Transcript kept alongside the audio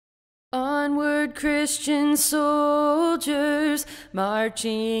Onward, Christian soldiers,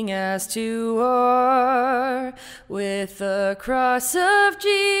 marching as to war, with the cross of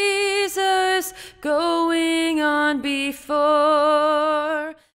Jesus going on before.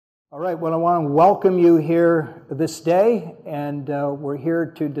 All right, well, I want to welcome you here this day, and we're here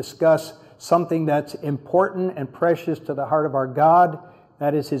to discuss something that's important and precious to the heart of our God.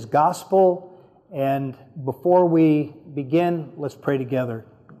 That is His gospel. And before we begin, let's pray together.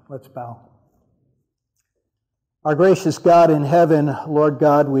 Let's bow. Our gracious God in heaven, Lord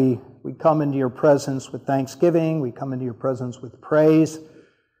God, we come into your presence with thanksgiving. We come into your presence with praise.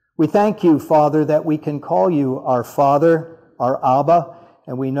 We thank you, Father, that we can call you our Father, our Abba,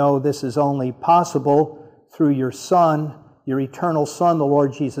 and we know this is only possible through your Son, your eternal Son, the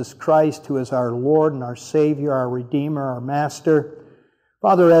Lord Jesus Christ, who is our Lord and our Savior, our Redeemer, our Master.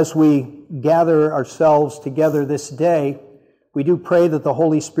 Father, as we gather ourselves together this day, we do pray that the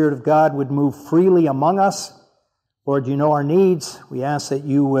Holy Spirit of God would move freely among us. Lord, you know our needs. We ask that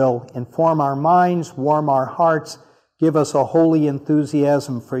you will inform our minds, warm our hearts, give us a holy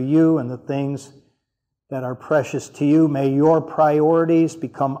enthusiasm for you and the things that are precious to you. May your priorities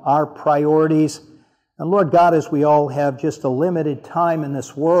become our priorities. And Lord God, as we all have just a limited time in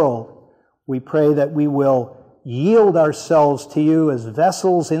this world, we pray that we will yield ourselves to you as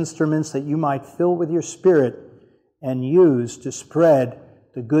vessels, instruments that you might fill with your Spirit and use to spread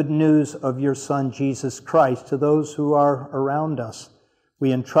the good news of your Son, Jesus Christ, to those who are around us.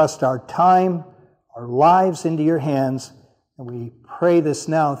 We entrust our time, our lives into your hands, and we pray this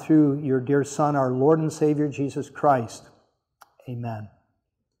now through your dear Son, our Lord and Savior, Jesus Christ. Amen.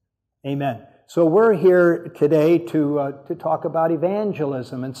 Amen. So we're here today to talk about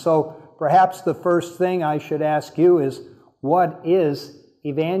evangelism, and so perhaps the first thing I should ask you is, what is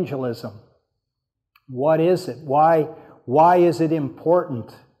evangelism? What is it? Why is it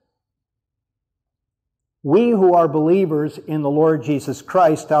important? We who are believers in the Lord Jesus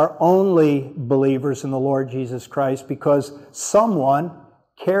Christ are only believers in the Lord Jesus Christ because someone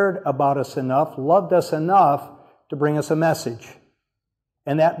cared about us enough, loved us enough to bring us a message.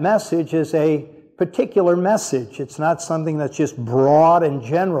 And that message is a particular message. It's not something that's just broad and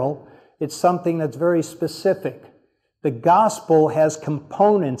general. It's something that's very specific. The gospel has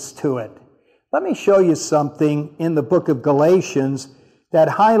components to it. Let me show you something in the book of Galatians that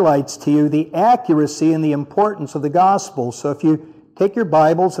highlights to you the accuracy and the importance of the gospel. So if you take your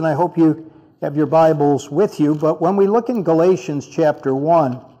Bibles, and I hope you have your Bibles with you, but when we look in Galatians chapter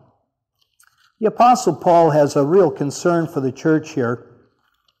 1, the Apostle Paul has a real concern for the church here.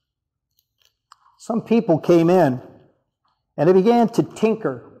 Some people came in and they began to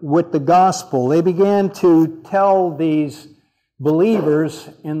tinker with the gospel. They began to tell these believers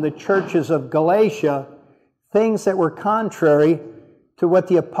in the churches of Galatia things that were contrary to what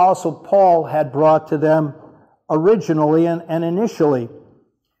the Apostle Paul had brought to them originally and initially.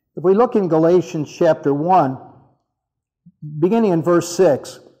 If we look in Galatians chapter 1, beginning in verse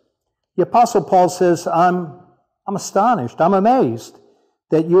 6, the Apostle Paul says, I'm astonished, I'm amazed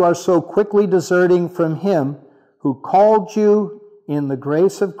that you are so quickly deserting from him who called you in the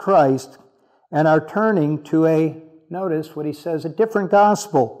grace of Christ and are turning to notice what he says, a different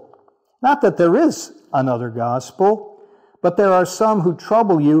gospel. Not that there is another gospel, but there are some who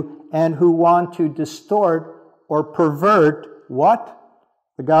trouble you and who want to distort or pervert what?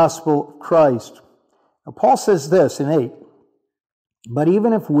 The gospel of Christ. Now, Paul says this in 8, but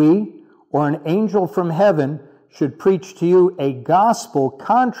even if we or an angel from heaven should preach to you a gospel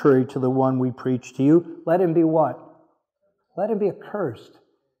contrary to the one we preach to you, let him be what? Let him be accursed.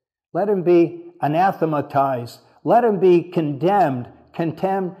 Let him be anathematized. Let him be condemned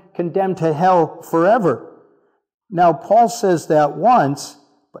to hell forever. Now, Paul says that once,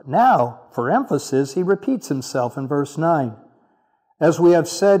 but now, for emphasis, he repeats himself in verse 9. As we have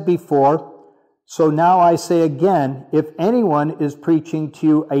said before, so now I say again, if anyone is preaching to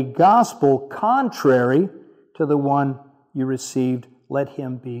you a gospel contrary to the one you received, let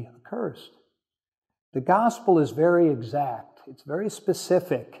him be accursed. The gospel is very exact. It's very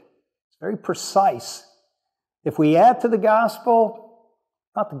specific. It's very precise. If we add to the gospel,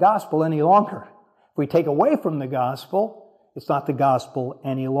 not the gospel any longer. If we take away from the gospel, it's not the gospel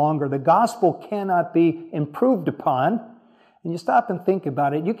any longer. The gospel cannot be improved upon. And you stop and think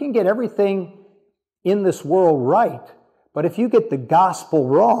about it. You can get everything in this world right, but if you get the gospel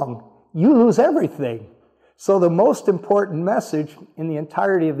wrong, you lose everything. So the most important message in the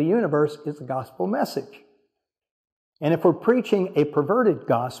entirety of the universe is the gospel message. And if we're preaching a perverted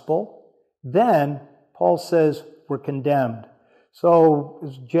gospel, then Paul says we're condemned. So,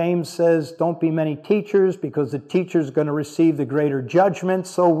 as James says, don't be many teachers because the teacher is going to receive the greater judgment.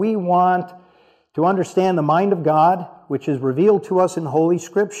 So we want to understand the mind of God, which is revealed to us in Holy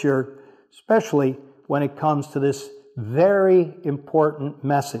Scripture, especially when it comes to this very important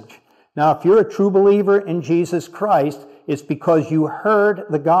message. Now, if you're a true believer in Jesus Christ, it's because you heard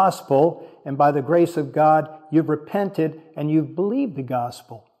the gospel, and by the grace of God, you've repented and you've believed the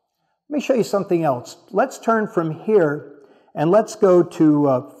gospel. Let me show you something else. Let's turn from here and let's go to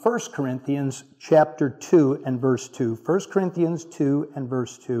 1 Corinthians chapter 2 and verse 2. 1 Corinthians 2 and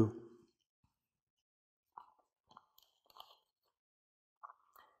verse 2.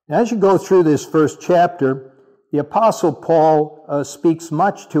 Now, as you go through this first chapter, the Apostle Paul speaks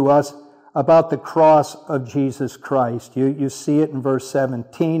much to us about the cross of Jesus Christ. You see it in verse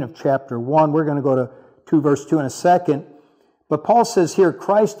 17 of chapter 1. We're going to go to 2 verse 2 in a second. But Paul says here,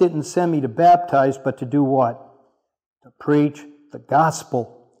 Christ didn't send me to baptize, but to do what? To preach the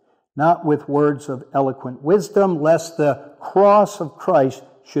gospel, not with words of eloquent wisdom, lest the cross of Christ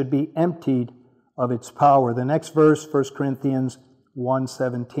should be emptied of its power. The next verse, 1 Corinthians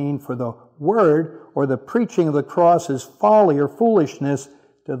 1:17, for the word or the preaching of the cross is folly or foolishness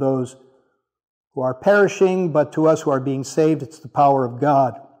to those who are perishing, but to us who are being saved, it's the power of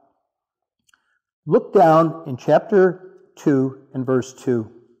God. Look down in chapter 2 and verse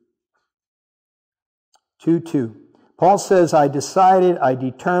 2. 2:2. Paul says, I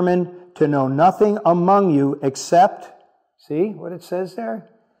determined to know nothing among you except, see what it says there?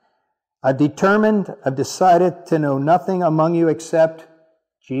 I've decided to know nothing among you except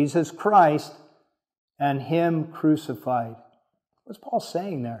Jesus Christ and Him crucified. What's Paul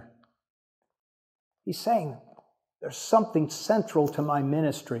saying there? He's saying there's something central to my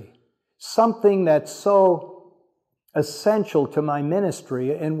ministry, something that's so essential to my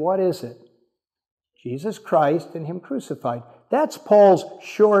ministry, and what is it? Jesus Christ and Him crucified. That's Paul's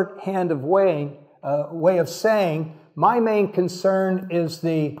shorthand of way of saying, my main concern is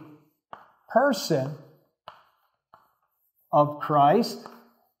the person of Christ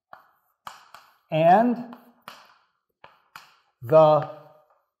and the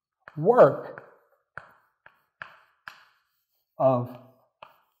work of,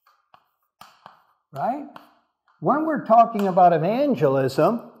 right? When we're talking about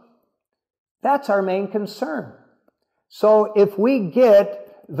evangelism, that's our main concern. So if we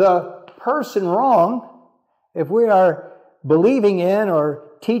get the person wrong, if we are believing in or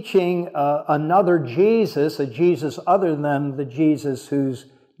teaching another Jesus, a Jesus other than the Jesus who's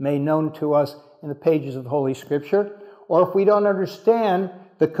made known to us in the pages of Holy Scripture, or if we don't understand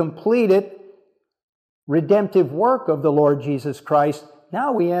the completed redemptive work of the Lord Jesus Christ,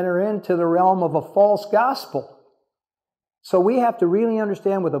 now we enter into the realm of a false gospel. So we have to really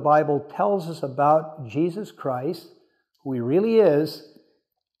understand what the Bible tells us about Jesus Christ, who He really is,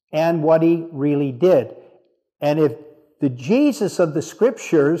 and what He really did. And if the Jesus of the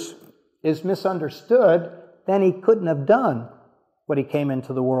Scriptures is misunderstood, then He couldn't have done what He came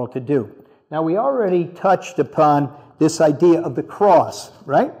into the world to do. Now, we already touched upon this idea of the cross,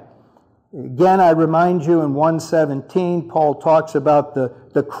 right? Again, I remind you in 1:17, Paul talks about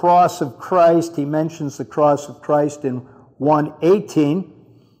the cross of Christ. He mentions the cross of Christ in 1:18.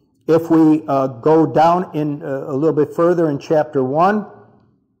 If we go down in a little bit further in chapter 1,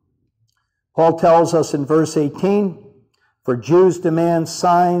 Paul tells us in verse 18, for Jews demand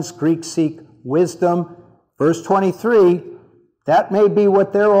signs, Greeks seek wisdom. Verse 23, that may be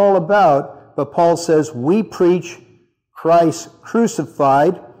what they're all about, but Paul says, we preach Christ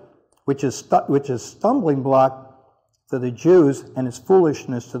crucified, which is stumbling block to the Jews and is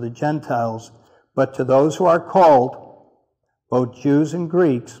foolishness to the Gentiles. But to those who are called, both Jews and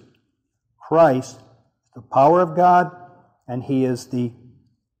Greeks, Christ is the power of God, and He is the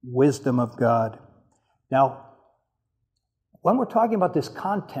wisdom of God. Now, when we're talking about this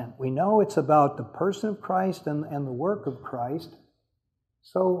content, we know it's about the person of Christ and the work of Christ.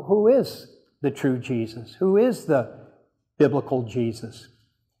 So who is the true Jesus? Who is the biblical Jesus?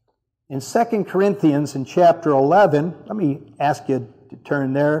 In 2 Corinthians in chapter 11, let me ask you to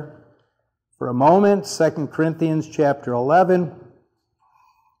turn there for a moment. 2 Corinthians chapter 11.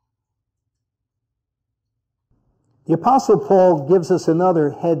 The Apostle Paul gives us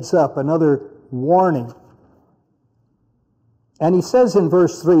another heads up, another warning. And he says in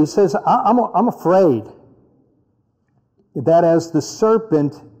verse 3, he says, I'm afraid that as the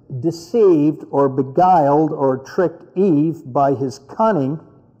serpent deceived or beguiled or tricked Eve by his cunning,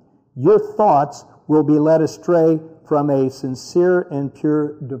 your thoughts will be led astray from a sincere and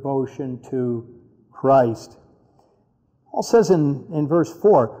pure devotion to Christ. Paul says in verse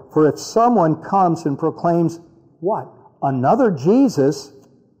 4, for if someone comes and proclaims what? another Jesus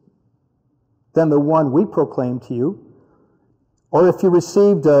than the one we proclaim to you, or if you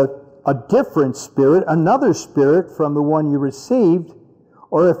received a different spirit, another spirit from the one you received,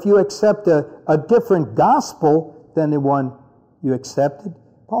 or if you accept a different gospel than the one you accepted.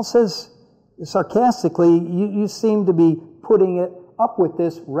 Paul says sarcastically, you seem to be putting it up with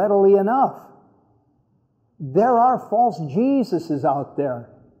this readily enough. There are false Jesuses out there.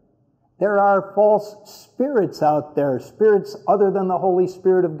 There are false spirits out there, spirits other than the Holy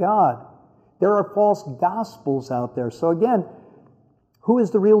Spirit of God. There are false gospels out there. So again, who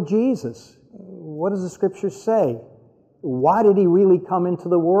is the real Jesus? What does the Scripture say? Why did he really come into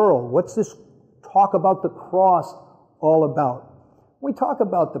the world? What's this talk about the cross all about? When we talk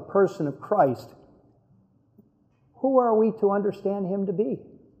about the person of Christ, who are we to understand him to be?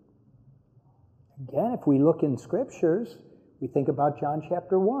 Again, if we look in Scriptures, we think about John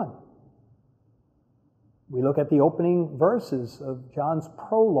chapter 1. We look at the opening verses of John's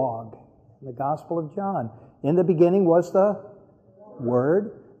prologue in the Gospel of John. In the beginning was the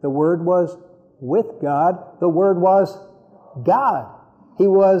Word. The Word was with God. The Word was God. He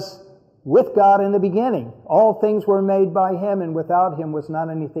was with God in the beginning. All things were made by him, and without him was not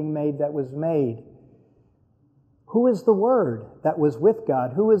anything made that was made. Who is the Word that was with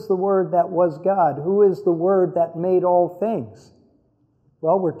God? Who is the Word that was God? Who is the Word that made all things?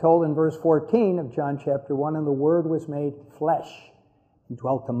 Well, we're told in verse 14 of John chapter 1, and the Word was made flesh and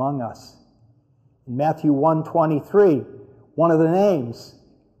dwelt among us. In Matthew 1:23, one of the names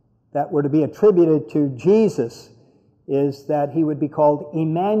that were to be attributed to Jesus is that he would be called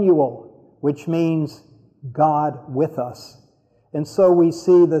Emmanuel, which means God with us. And so we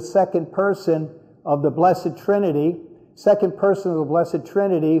see the second person of the Blessed Trinity, second person of the Blessed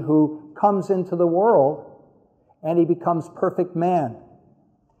Trinity who comes into the world and he becomes perfect man.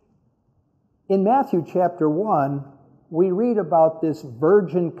 In Matthew chapter 1, we read about this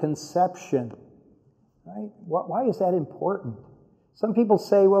virgin conception. Right? Why is that important? Some people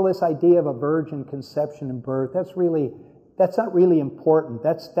say, well, this idea of a virgin conception and birth, that's not really important.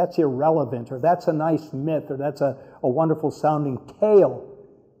 That's irrelevant, or that's a nice myth, or that's a wonderful sounding tale.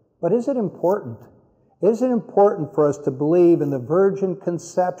 But is it important? Is it important for us to believe in the virgin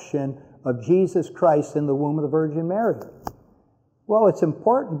conception of Jesus Christ in the womb of the Virgin Mary? Well, it's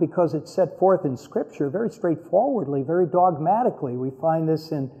important because it's set forth in Scripture very straightforwardly, very dogmatically. We find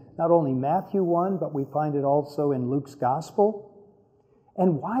this in not only Matthew 1, but we find it also in Luke's Gospel.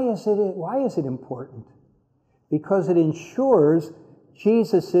 And why is it important? Because it ensures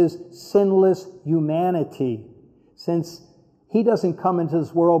Jesus' sinless humanity. Since he doesn't come into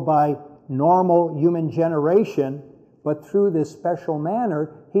this world by normal human generation, but through this special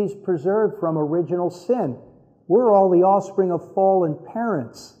manner, he's preserved from original sin. We're all the offspring of fallen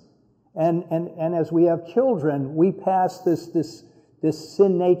parents. And as we have children, we pass this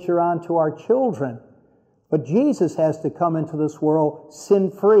sin nature on to our children. But Jesus has to come into this world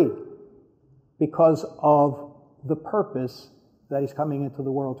sin-free because of the purpose that he's coming into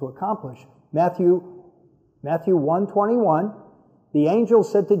the world to accomplish. Matthew 1:21, the angel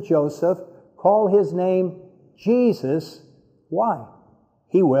said to Joseph, call his name Jesus. Why?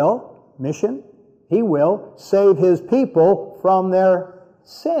 He will, mission, he will save his people from their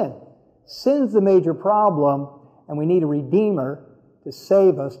sin. Sin's the major problem, and we need a Redeemer to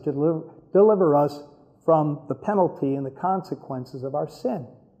save us, to deliver us from the penalty and the consequences of our sin.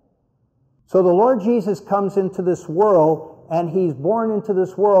 So the Lord Jesus comes into this world, and he's born into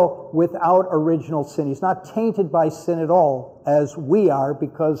this world without original sin. He's not tainted by sin at all, as we are,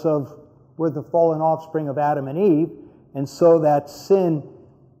 because we're the fallen offspring of Adam and Eve, and so that sin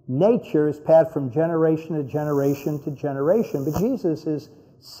nature is passed from generation to generation to generation. But Jesus is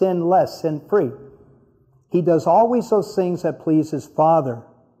sinless, sin-free. He does always those things that please his Father.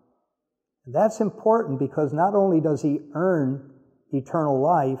 And that's important because not only does he earn eternal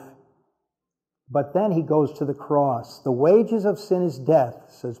life, but then he goes to the cross. The wages of sin is death,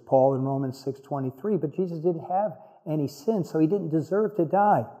 says Paul in Romans 6:23. But Jesus didn't have any sin, so he didn't deserve to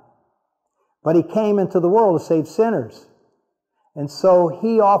die. But he came into the world to save sinners. And so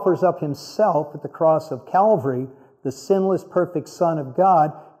he offers up himself at the cross of Calvary, the sinless, perfect Son of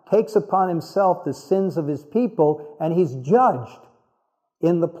God, takes upon himself the sins of his people, and he's judged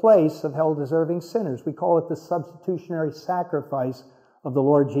in the place of hell-deserving sinners. We call it the substitutionary sacrifice of the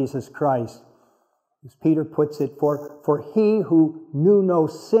Lord Jesus Christ. As Peter puts it, for he who knew no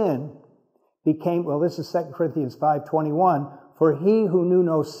sin became, well, this is 2 Corinthians 5:21, for he who knew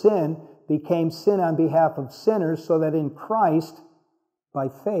no sin became sin on behalf of sinners, so that in Christ, by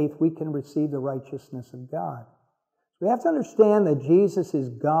faith, we can receive the righteousness of God. We have to understand that Jesus is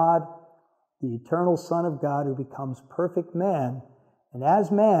God the eternal Son of God who becomes perfect man. And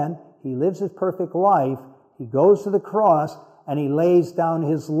as man, he lives his perfect life. He goes to the cross and he lays down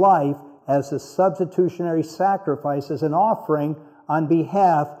his life as a substitutionary sacrifice, as an offering on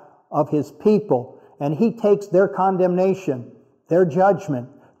behalf of his people. And he takes their condemnation, their judgment,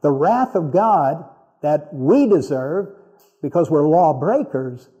 the wrath of God that we deserve because we're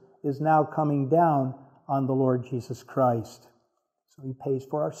lawbreakers is now coming down on the Lord Jesus Christ. So he pays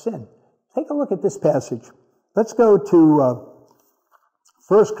for our sin. Take a look at this passage. Let's go to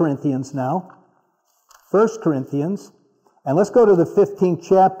 1 Corinthians now. 1 Corinthians. And let's go to the 15th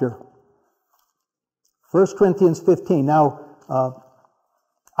chapter. 1 Corinthians 15. Now,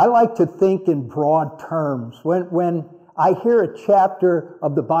 I like to think in broad terms. When I hear a chapter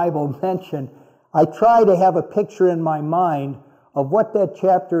of the Bible mentioned, I try to have a picture in my mind of what that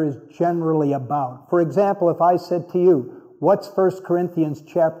chapter is generally about. For example, if I said to you, what's 1 Corinthians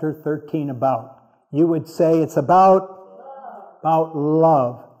chapter 13 about? You would say it's about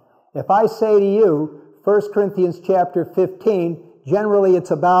love. If I say to you, 1 Corinthians chapter 15, generally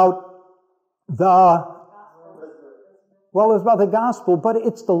it's about it's about the gospel, but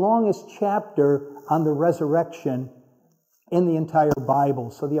it's the longest chapter on the resurrection in the entire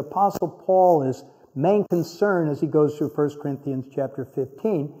Bible. So the Apostle Paul's main concern as he goes through 1 Corinthians chapter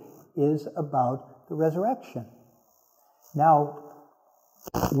 15 is about the resurrection. Now,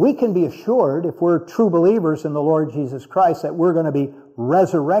 we can be assured, if we're true believers in the Lord Jesus Christ, that we're going to be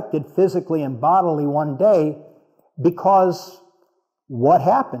resurrected physically and bodily one day because what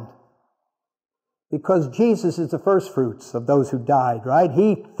happened? Because Jesus is the first fruits of those who died, right?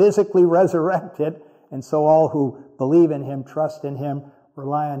 He physically resurrected, and so all who believe in Him, trust in Him,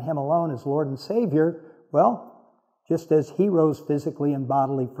 rely on Him alone as Lord and Savior, well, just as He rose physically and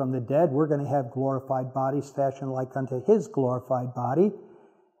bodily from the dead, we're going to have glorified bodies fashioned like unto His glorified body.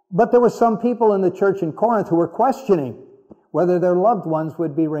 But there were some people in the church in Corinth who were questioning whether their loved ones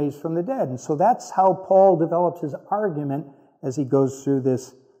would be raised from the dead. And so that's how Paul develops his argument as he goes through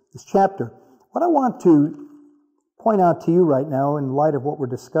this chapter. What I want to point out to you right now, in light of what we're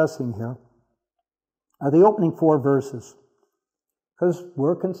discussing here, are the opening 4 verses. Because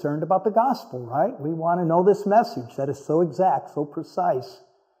we're concerned about the gospel, right? We want to know this message that is so exact, so precise,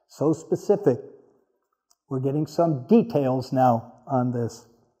 so specific. We're getting some details now on this.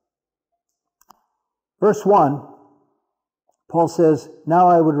 Verse 1, Paul says, "Now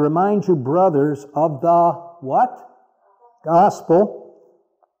I would remind you, brothers, of the" what? "Gospel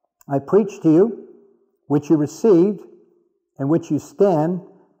I preached to you, which you received, and which you stand,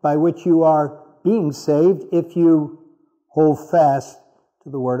 by which you are being saved, if you hold fast to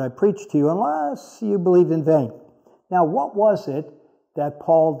the word I preached to you, unless you believed in vain." Now, what was it that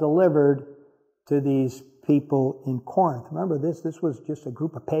Paul delivered to these people in Corinth? Remember, this was just a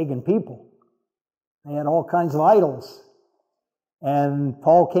group of pagan people. They had all kinds of idols. And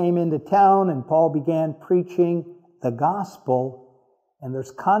Paul came into town, and Paul began preaching the gospel. And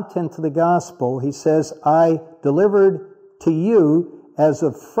there's content to the gospel. He says, "I delivered to you as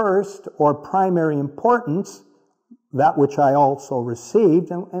of first or primary importance that which I also received."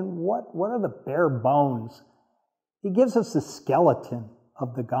 And what are the bare bones? He gives us the skeleton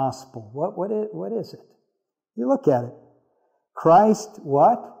of the gospel. What is it? You look at it. Christ,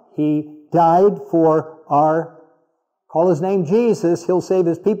 what? He died for call His name Jesus, He'll save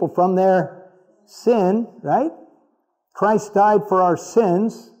His people from their sin, right? Christ died for our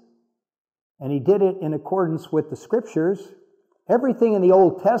sins, and He did it in accordance with the Scriptures. Everything in the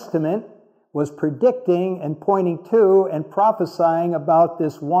Old Testament was predicting and pointing to and prophesying about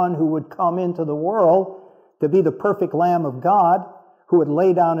this one who would come into the world to be the perfect Lamb of God, who would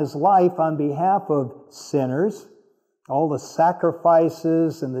lay down His life on behalf of sinners. All the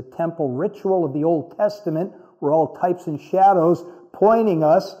sacrifices and the temple ritual of the Old Testament were all types and shadows pointing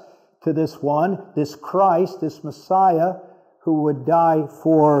us to this one, this Christ, this Messiah, who would die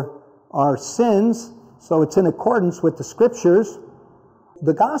for our sins. So it's in accordance with the Scriptures.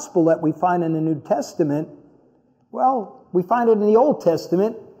 The gospel that we find in the New Testament, well, we find it in the Old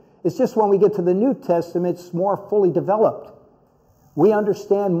Testament. It's just when we get to the New Testament, it's more fully developed. We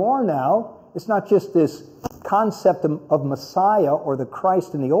understand more now. It's not just this concept of Messiah or the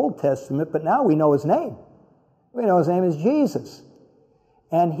Christ in the Old Testament, but now we know His name. We know His name is Jesus.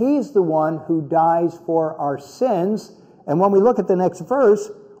 And He's the one who dies for our sins. And when we look at the next verse,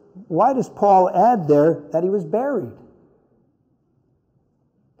 why does Paul add there that He was buried?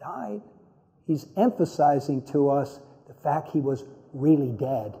 Died. He's emphasizing to us the fact He was really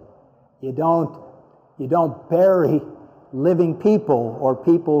dead. You don't bury living people or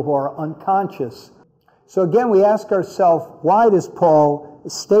people who are unconscious. So again, we ask ourselves, why does Paul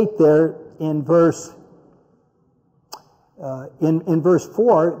state there in verse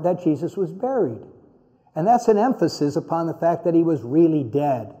 4 that Jesus was buried. And that's an emphasis upon the fact that he was really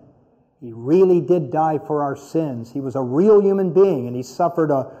dead. He really did die for our sins. He was a real human being, and he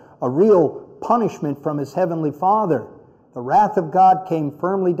suffered a real punishment from his heavenly Father. The wrath of God came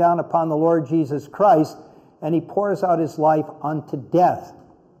firmly down upon the Lord Jesus Christ, and he pours out his life unto death.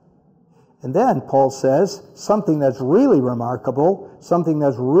 And then Paul says something that's really remarkable, something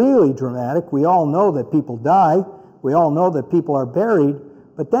that's really dramatic. We all know that people die. We all know that people are buried.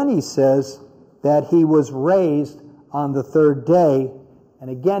 But then he says that he was raised on the third day.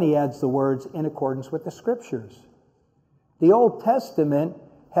 And again he adds the words, in accordance with the Scriptures. The Old Testament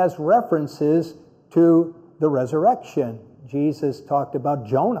has references to the resurrection. Jesus talked about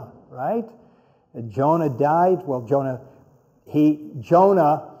Jonah, right? Jonah died. Well, Jonah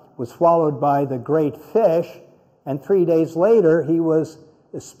was swallowed by the great fish, and 3 days later he was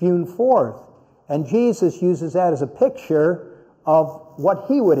spewed forth. And Jesus uses that as a picture of what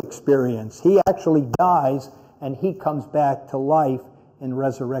he would experience. He actually dies, and he comes back to life in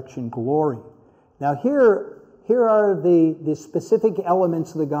resurrection glory. Now here are the specific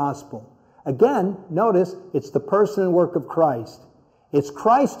elements of the gospel. Again, notice, it's the person and work of Christ. It's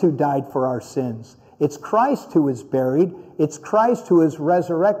Christ who died for our sins. It's Christ who is buried. It's Christ who is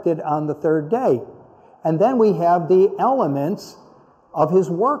resurrected on the third day. And then we have the elements of his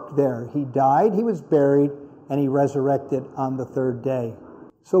work there. He died, he was buried, and he resurrected on the third day.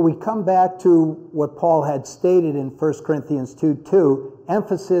 So we come back to what Paul had stated in 1 Corinthians 2:2,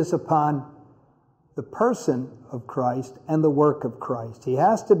 emphasis upon the person of Christ and the work of Christ. He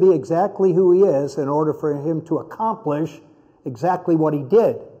has to be exactly who he is in order for him to accomplish exactly what he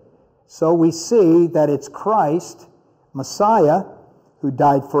did. So we see that it's Christ, Messiah, who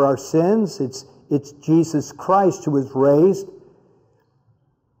died for our sins. It's Jesus Christ who was raised,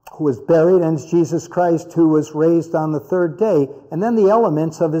 who was buried, and it's Jesus Christ who was raised on the third day. And then the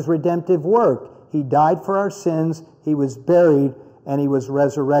elements of his redemptive work. He died for our sins, he was buried, and he was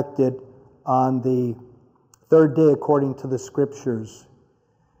resurrected on the third day according to the Scriptures.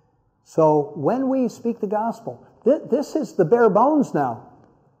 So when we speak the gospel, this is the bare bones now.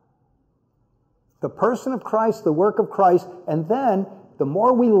 The person of Christ, the work of Christ, and then the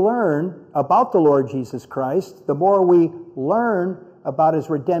more we learn about the Lord Jesus Christ, the more we learn about his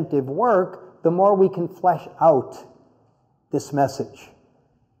redemptive work, the more we can flesh out this message.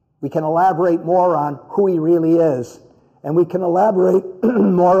 We can elaborate more on who he really is, and we can elaborate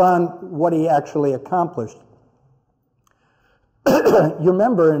more on what he actually accomplished. You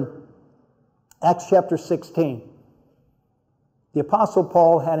remember in Acts chapter 16, the Apostle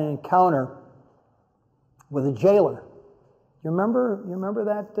Paul had an encounter with a jailer. You remember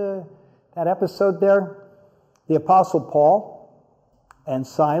that episode there? The Apostle Paul and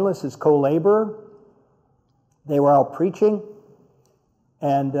Silas, his co-laborer, they were out preaching,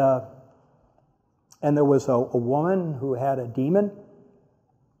 and there was a woman who had a demon,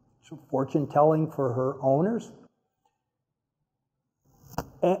 fortune-telling for her owners.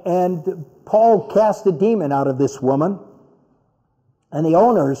 And Paul cast a demon out of this woman, and the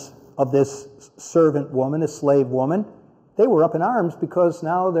owners of this servant woman, a slave woman, they were up in arms because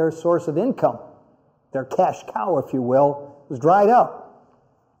now their source of income, their cash cow, if you will, was dried up.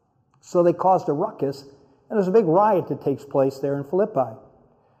 So they caused a ruckus, and there's a big riot that takes place there in Philippi.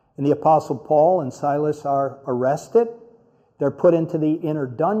 And the Apostle Paul and Silas are arrested. They're put into the inner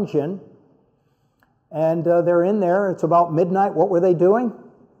dungeon, and they're in there. It's about midnight. What were they doing?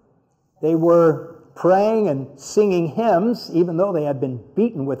 They were praying and singing hymns, even though they had been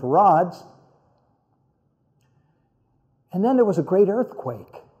beaten with rods. And then there was a great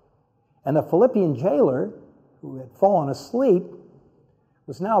earthquake. And the Philippian jailer, who had fallen asleep,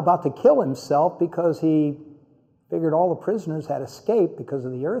 was now about to kill himself because he figured all the prisoners had escaped because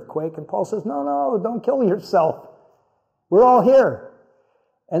of the earthquake. And Paul says, no, don't kill yourself. We're all here.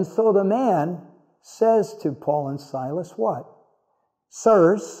 And so the man says to Paul and Silas, what?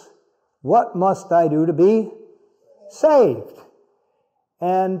 Sirs, what must I do to be saved?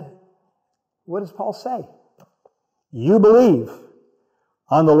 And what does Paul say? You believe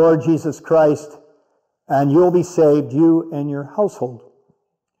on the Lord Jesus Christ, and you'll be saved, you and your household.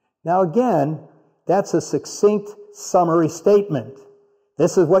 Now again, that's a succinct summary statement.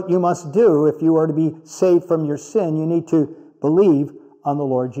 This is what you must do if you are to be saved from your sin. You need to believe on the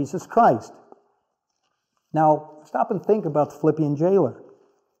Lord Jesus Christ. Now, stop and think about the Philippian jailer.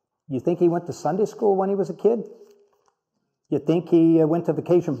 You think he went to Sunday school when he was a kid? You think he went to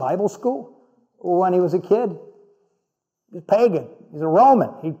vacation Bible school when he was a kid? He's a pagan. He's a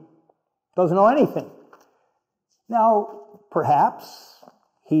Roman. He doesn't know anything. Now, perhaps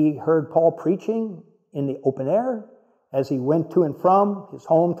he heard Paul preaching in the open air as he went to and from his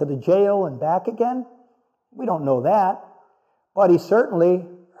home to the jail and back again? We don't know that. But he certainly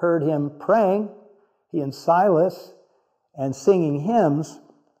heard him praying, he and Silas, and singing hymns.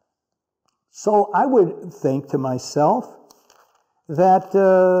 So I would think to myself that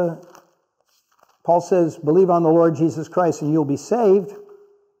Paul says, believe on the Lord Jesus Christ and you'll be saved.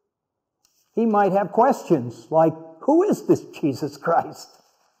 He might have questions like, who is this Jesus Christ?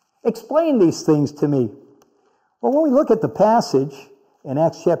 Explain these things to me. Well, when we look at the passage in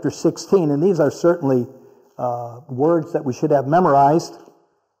Acts chapter 16, and these are certainly words that we should have memorized,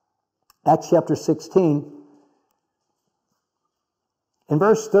 Acts chapter 16, in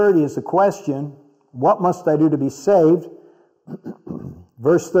verse 30 is the question, what must I do to be saved?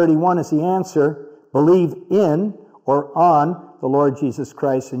 Verse 31 is the answer, believe in or on the Lord Jesus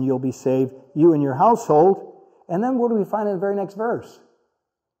Christ and you'll be saved, you and your household. And then what do we find in the very next verse?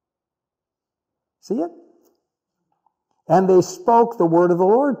 See it? And they spoke the word of the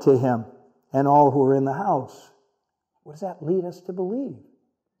Lord to him and all who were in the house. What does that lead us to believe?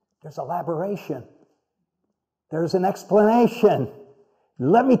 There's elaboration. There's an explanation.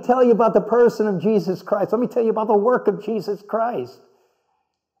 Let me tell you about the person of Jesus Christ. Let me tell you about the work of Jesus Christ.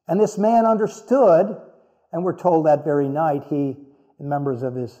 And this man understood, and we're told that very night he and members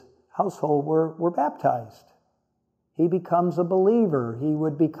of his household were baptized. He becomes a believer. He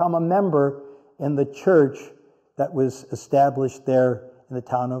would become a member in the church that was established there in the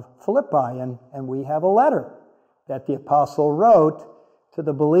town of Philippi. And we have a letter that the apostle wrote to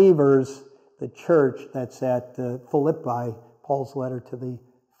the believers, the church that's at Philippi, Paul's letter to the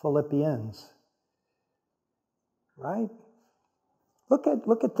Philippians. Right? Look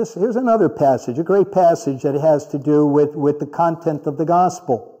at this. Here's another passage, a great passage that has to do with the content of the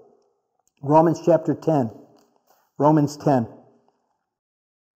gospel. Romans chapter 10. Romans 10.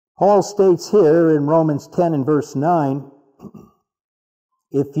 Paul states here in Romans 10 and verse 9,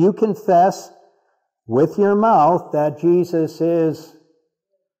 if you confess with your mouth that Jesus is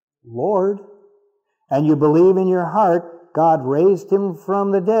Lord, and you believe in your heart God raised him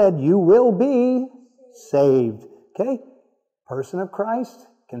from the dead, you will be saved. Okay? Person of Christ,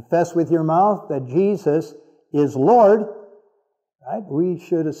 confess with your mouth that Jesus is Lord. Right? We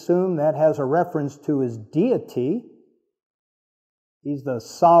should assume that has a reference to his deity. He's the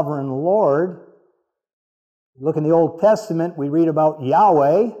sovereign Lord. Look in the Old Testament, we read about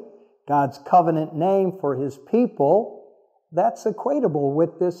Yahweh, God's covenant name for his people. That's equatable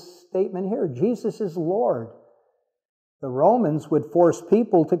with this statement here. Jesus is Lord. The Romans would force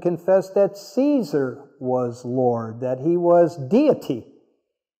people to confess that Caesar was Lord, that he was deity.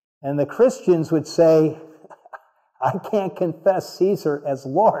 And the Christians would say, I can't confess Caesar as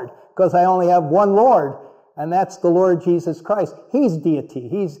Lord because I only have one Lord, and that's the Lord Jesus Christ. He's deity.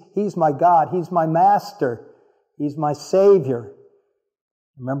 He's my God. He's my master. He's my Savior.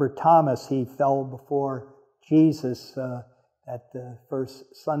 Remember Thomas, he fell before Jesus at the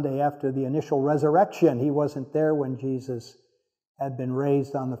first Sunday after the initial resurrection. He wasn't there when Jesus had been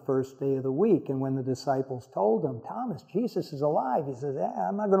raised on the first day of the week. And when the disciples told him, Thomas, Jesus is alive, he says,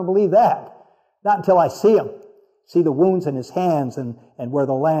 I'm not going to believe that. Not until I see him. See the wounds in his hands and where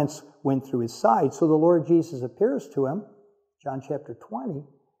the lance went through his side. So the Lord Jesus appears to him, John chapter 20,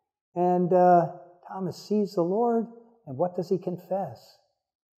 and Thomas sees the Lord, and what does he confess?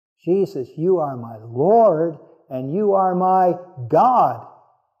 Jesus, you are my Lord, and you are my God.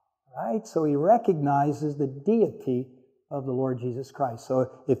 Right? So he recognizes the deity of the Lord Jesus Christ.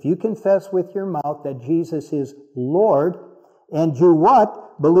 So if you confess with your mouth that Jesus is Lord, and you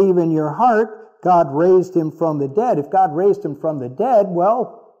what? Believe in your heart God raised him from the dead. If God raised him from the dead,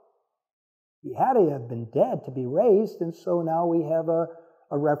 well, he had to have been dead to be raised, and so now we have a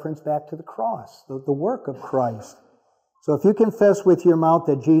reference back to the cross, the work of Christ. So if you confess with your mouth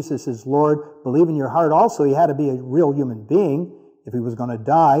that Jesus is Lord, believe in your heart also he had to be a real human being if he was going to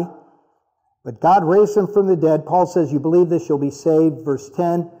die. But God raised him from the dead. Paul says, you believe this, you'll be saved. Verse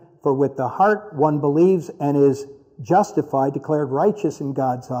 10, for with the heart one believes and is justified, declared righteous in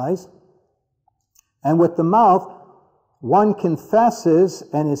God's eyes. And with the mouth one confesses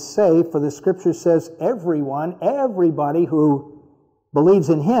and is saved, for the Scripture says everybody who believes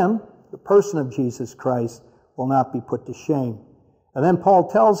in him, the person of Jesus Christ, will not be put to shame. And then Paul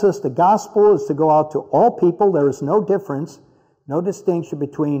tells us the gospel is to go out to all people. There is no difference, no distinction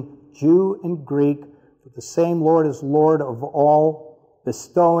between Jew and Greek. But the same Lord is Lord of all,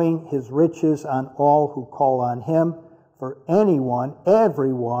 bestowing his riches on all who call on him. For anyone,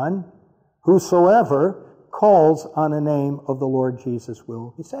 everyone, whosoever calls on the name of the Lord Jesus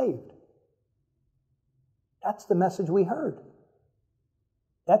will be saved. That's the message we heard.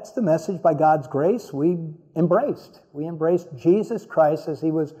 That's the message by God's grace we embraced. We embraced Jesus Christ as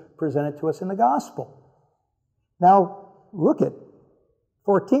he was presented to us in the gospel. Now, look at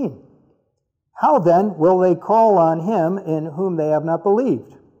 14. How then will they call on him in whom they have not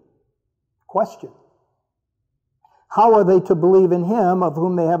believed? Question. How are they to believe in him of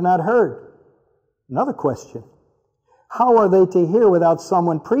whom they have not heard? Another question. How are they to hear without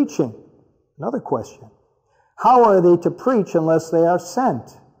someone preaching? Another question. How are they to preach unless they are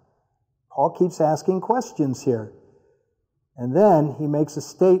sent? Paul keeps asking questions here. And then he makes a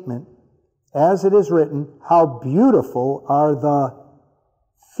statement. As it is written, how beautiful are the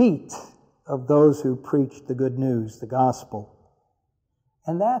feet of those who preach the good news, the gospel.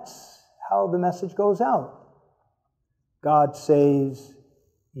 And that's how the message goes out. God saves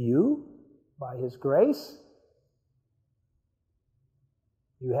you by his grace.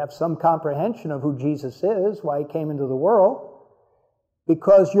 You have some comprehension of who Jesus is, why he came into the world,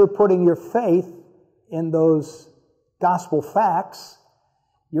 because you're putting your faith in those gospel facts.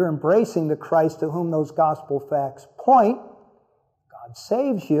 You're embracing the Christ to whom those gospel facts point. God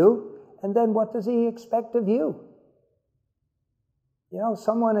saves you, and then what does he expect of you? You know,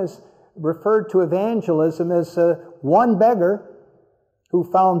 someone has referred to evangelism as one beggar who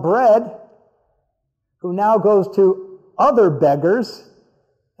found bread, who now goes to other beggars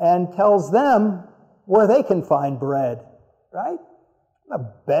and tells them where they can find bread, right? I'm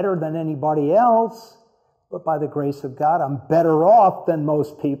not better than anybody else, but by the grace of God, I'm better off than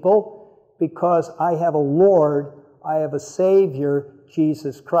most people because I have a Lord, I have a Savior,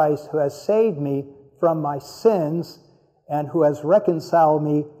 Jesus Christ, who has saved me from my sins and who has reconciled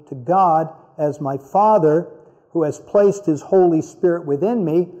me to God as my Father, who has placed his Holy Spirit within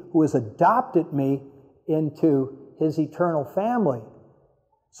me, who has adopted me into his eternal family.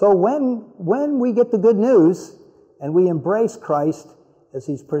 So when we get the good news and we embrace Christ as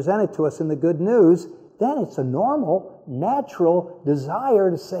he's presented to us in the good news, then it's a normal, natural desire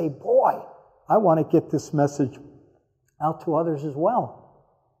to say, boy, I want to get this message out to others as well.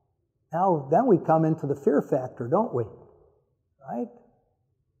 Now, then we come into the fear factor, don't we? Right?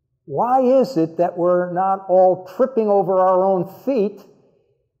 Why is it that we're not all tripping over our own feet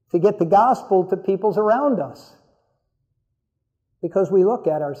to get the gospel to peoples around us? Because we look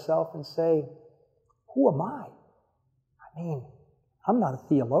at ourselves and say, who am I? I mean, I'm not a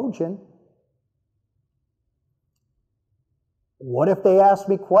theologian. What if they ask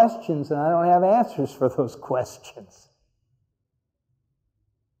me questions and I don't have answers for those questions?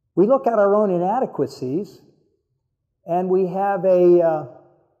 We look at our own inadequacies and we have a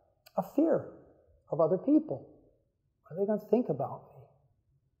fear of other people. What are they going to think about me?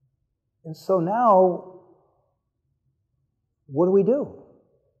 And so now, what do?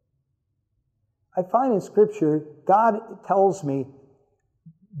 I find in Scripture, God tells me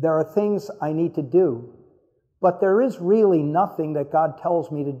there are things I need to do, but there is really nothing that God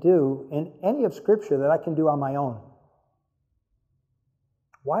tells me to do in any of Scripture that I can do on my own.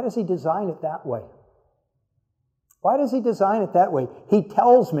 Why does he design it that way? Why does he design it that way? He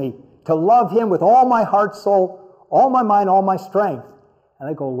tells me to love him with all my heart, soul, all my mind, all my strength. And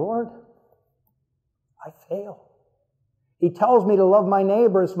I go, Lord, I fail. He tells me to love my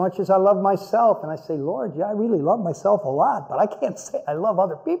neighbor as much as I love myself. And I say, Lord, yeah, I really love myself a lot, but I can't say I love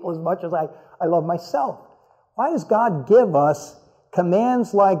other people as much as I love myself. Why does God give us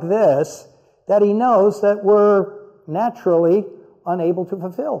commands like this that he knows that we're naturally unable to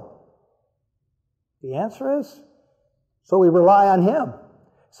fulfill? The answer is, so we rely on him.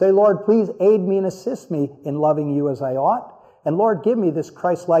 Say, Lord, please aid me and assist me in loving you as I ought. And Lord, give me this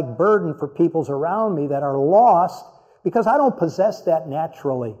Christ-like burden for peoples around me that are lost, because I don't possess that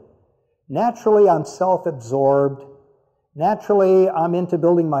naturally. Naturally, I'm self-absorbed. Naturally, I'm into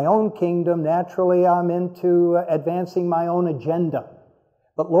building my own kingdom. Naturally, I'm into advancing my own agenda.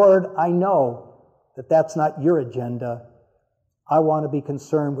 But Lord, I know that that's not your agenda. I want to be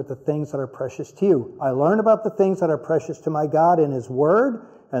concerned with the things that are precious to you. I learn about the things that are precious to my God in his word,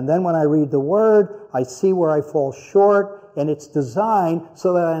 and then when I read the word, I see where I fall short, and it's designed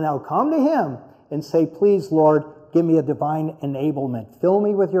so that I now come to him and say, please, Lord, give me a divine enablement. Fill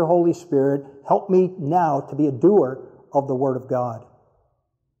me with your Holy Spirit. Help me now to be a doer of the Word of God.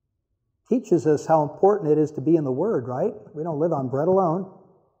 Teaches us how important it is to be in the Word, right? We don't live on bread alone,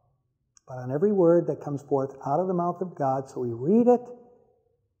 but on every word that comes forth out of the mouth of God. So we read it,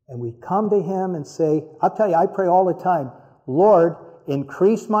 and we come to him and say, I'll tell you, I pray all the time, Lord,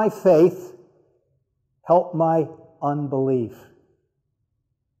 increase my faith, help my unbelief.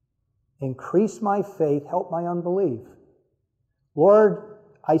 Increase my faith, help my unbelief. Lord,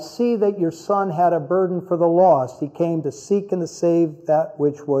 I see that your Son had a burden for the lost. He came to seek and to save that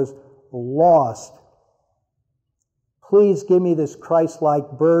which was lost. Please give me this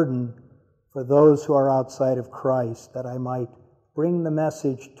Christ-like burden for those who are outside of Christ, that I might bring the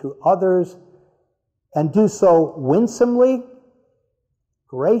message to others and do so winsomely,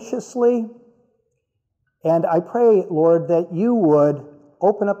 graciously. And I pray, Lord, that you would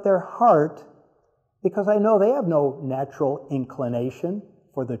open up their heart, because I know they have no natural inclination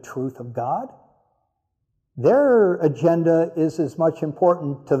for the truth of God. Their agenda is as much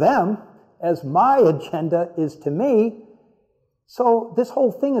important to them as my agenda is to me. So this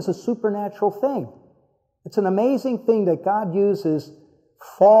whole thing is a supernatural thing. It's an amazing thing that God uses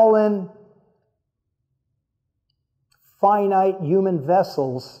fallen, finite human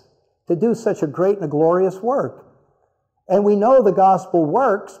vessels to do such a great and a glorious work. And we know the gospel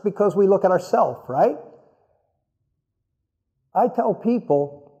works because we look at ourselves, right? I tell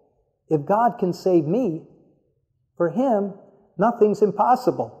people, if God can save me, for Him, nothing's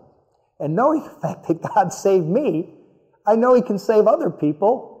impossible. And knowing the fact that God saved me, I know He can save other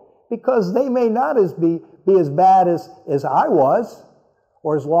people, because they may not be as bad as I was,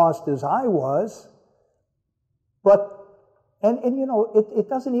 or as lost as I was. But, and you know, it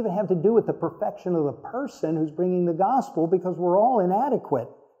doesn't even have to do with the perfection of the person who's bringing the gospel, because we're all inadequate.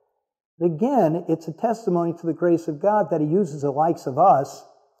 Again, it's a testimony to the grace of God that He uses the likes of us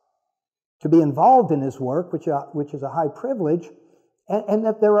to be involved in His work, which is a high privilege, and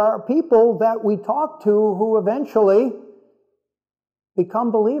that there are people that we talk to who eventually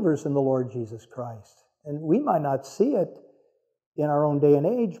become believers in the Lord Jesus Christ. And we might not see it in our own day and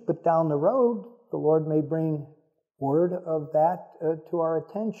age, but down the road, the Lord may bring word of that to our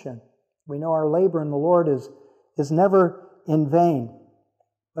attention. We know our labor in the Lord is never in vain.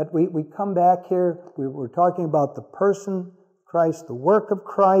 But we come back here, we're talking about the person of Christ, the work of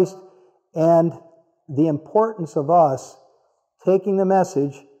Christ, and the importance of us taking the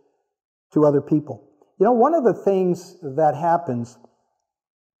message to other people. You know, one of the things that happens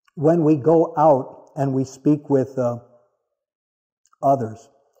when we go out and we speak with others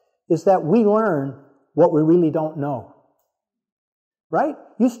is that we learn what we really don't know. Right?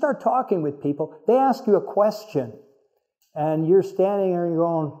 You start talking with people, they ask you a question, and you're standing there and you're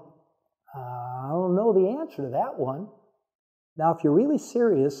going, I don't know the answer to that one. Now, if you're really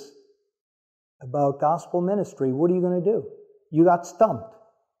serious about gospel ministry, what are you going to do? You got stumped.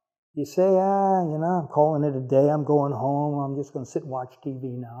 You say, I'm calling it a day. I'm going home. I'm just going to sit and watch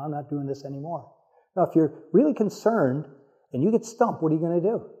TV now. I'm not doing this anymore. Now, if you're really concerned and you get stumped, what are you going to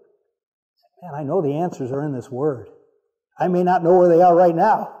do? Man, I know the answers are in this Word. I may not know where they are right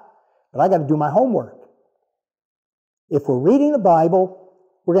now, but I got to do my homework. If we're reading the Bible,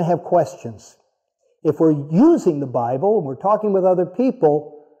 we're going to have questions. If we're using the Bible and we're talking with other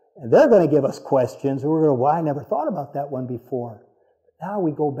people, and they're going to give us questions, and we're going to, well, I never thought about that one before. Now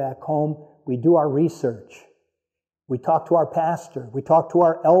we go back home, we do our research. We talk to our pastor. We talk to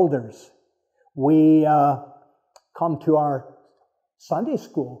our elders. We come to our Sunday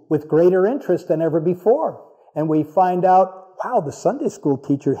school with greater interest than ever before. And we find out, wow, the Sunday school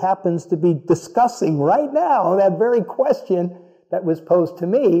teacher happens to be discussing right now that very question that was posed to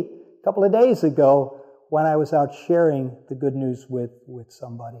me a couple of days ago when I was out sharing the good news with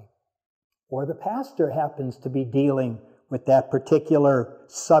somebody. Or the pastor happens to be dealing with that particular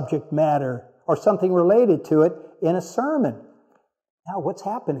subject matter or something related to it in a sermon. Now, what's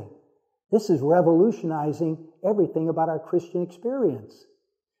happening? This is revolutionizing everything about our Christian experience.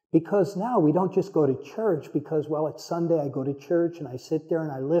 Because now we don't just go to church because, well, it's Sunday, I go to church and I sit there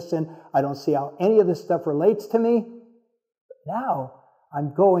and I listen. I don't see how any of this stuff relates to me. But now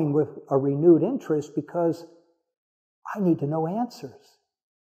I'm going with a renewed interest because I need to know answers.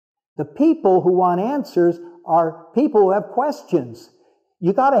 The people who want answers are people who have questions.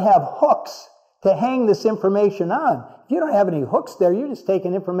 You got to have hooks to hang this information on. If you don't have any hooks there, you're just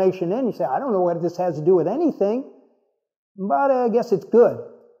taking information in. You say, I don't know what this has to do with anything, but I guess it's good.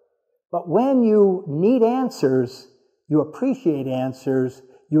 But when you need answers, you appreciate answers,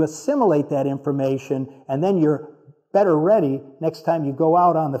 you assimilate that information, and then you're better ready next time you go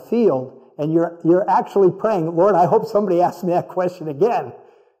out on the field, and you're actually praying, Lord, I hope somebody asks me that question again,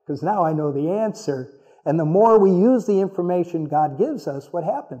 because now I know the answer. And the more we use the information God gives us, what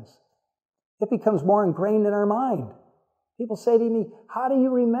happens? It becomes more ingrained in our mind. People say to me, how do you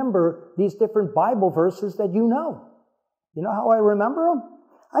remember these different Bible verses that you know? You know how I remember them?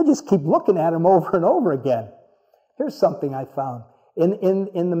 I just keep looking at them over and over again. Here's something I found.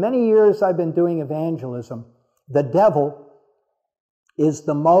 In the many years I've been doing evangelism, the devil is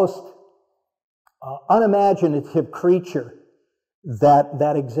the most unimaginative creature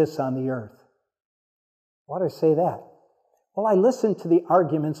that exists on the earth. Why do I say that? Well, I listen to the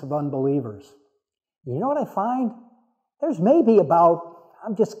arguments of unbelievers. You know what I find? There's maybe about,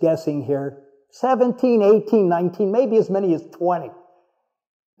 I'm just guessing here, 17, 18, 19, maybe as many as 20.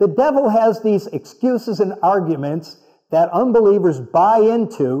 The devil has these excuses and arguments that unbelievers buy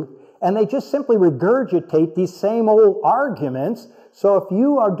into, and they just simply regurgitate these same old arguments. So if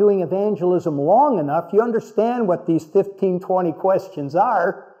you are doing evangelism long enough, you understand what these 15, 20 questions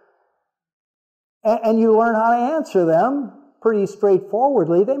are, and you learn how to answer them pretty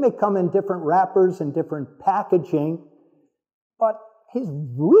straightforwardly. They may come in different wrappers and different packaging, but he's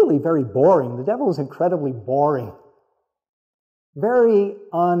really very boring. The devil is incredibly boring, very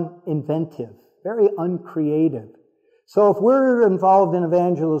uninventive, very uncreative. So if we're involved in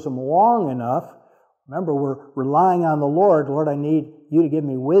evangelism long enough, remember, we're relying on the Lord. Lord, I need you to give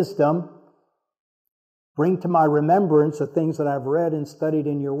me wisdom. Bring to my remembrance the things that I've read and studied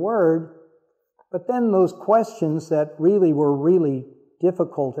in your word. But then those questions that really were really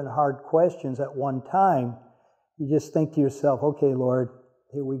difficult and hard questions at one time, you just think to yourself, okay, Lord,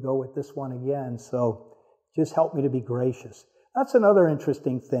 here we go with this one again. So just help me to be gracious. That's another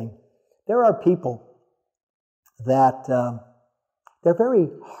interesting thing. There are people that they're very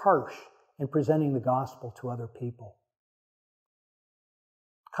harsh in presenting the gospel to other people.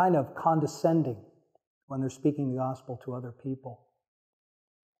 Kind of condescending when they're speaking the gospel to other people.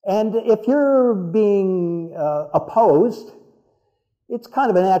 And if you're being opposed, it's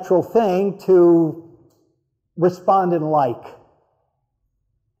kind of a natural thing to respond in like.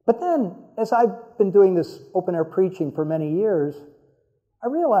 But then, as I've been doing this open-air preaching for many years, I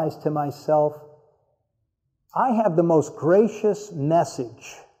realized to myself, I have the most gracious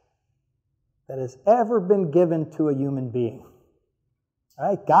message that has ever been given to a human being. All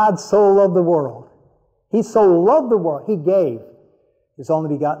right? God so loved the world. He so loved the world, He gave His only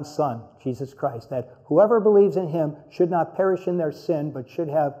begotten Son, Jesus Christ, that whoever believes in Him should not perish in their sin, but should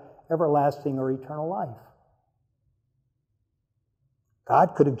have everlasting or eternal life.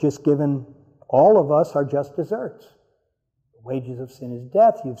 God could have just given all of us our just deserts. The wages of sin is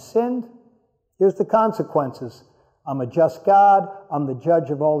death. You've sinned. Here's the consequences. I'm a just God. I'm the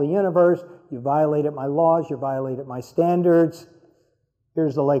judge of all the universe. You violated my laws. You violated my standards.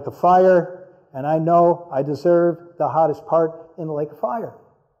 Here's the lake of fire. And I know I deserve the hottest part in the lake of fire.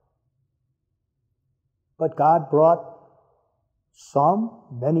 But God brought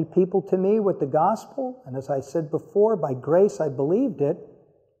many people to me with the gospel. And as I said before, by grace I believed it.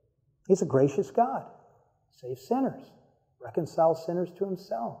 He's a gracious God. Saves sinners. Reconciles sinners to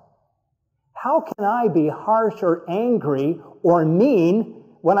Himself. How can I be harsh or angry or mean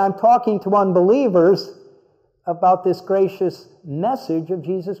when I'm talking to unbelievers about this gracious message of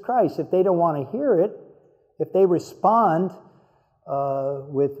Jesus Christ? If they don't want to hear it, if they respond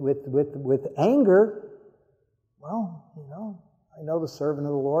with anger, well, I know the servant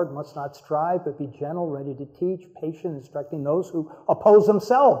of the Lord must not strive, but be gentle, ready to teach, patient, instructing those who oppose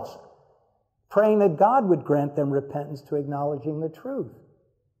themselves, praying that God would grant them repentance to acknowledging the truth.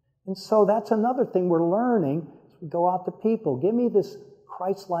 And so that's another thing we're learning as we go out to people. Give me this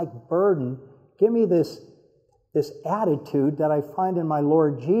Christ-like burden. Give me this attitude that I find in my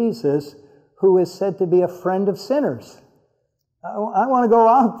Lord Jesus, who is said to be a friend of sinners. I want to go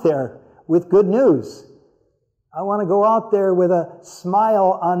out there with good news. I want to go out there with a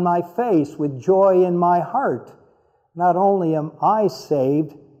smile on my face, with joy in my heart. Not only am I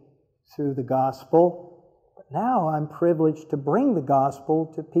saved through the gospel, but now I'm privileged to bring the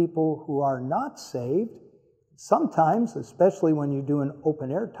gospel to people who are not saved. Sometimes, especially when you're doing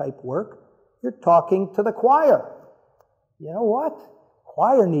open-air type work, you're talking to the choir. You know what?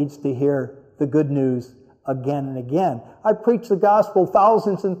 Choir needs to hear the good news again and again. I preach the gospel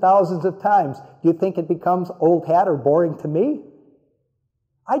thousands and thousands of times. Do you think it becomes old hat or boring to me?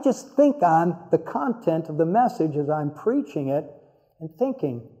 I just think on the content of the message as I'm preaching it and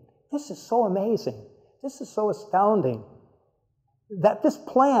thinking, this is so amazing. This is so astounding. That this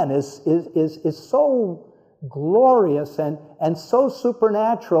plan is so glorious and so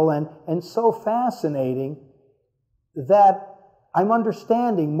supernatural and so fascinating that I'm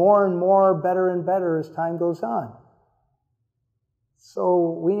understanding more and more, better and better as time goes on.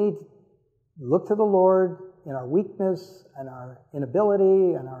 So we need to look to the Lord in our weakness and our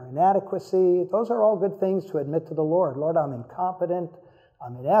inability and our inadequacy. Those are all good things to admit to the Lord. Lord, I'm incompetent,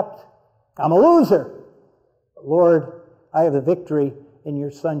 I'm inept, I'm a loser. But Lord, I have the victory in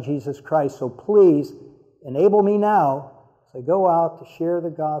your Son, Jesus Christ. So please enable me now as I go out to share the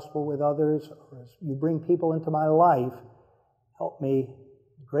gospel with others, or as you bring people into my life. Help me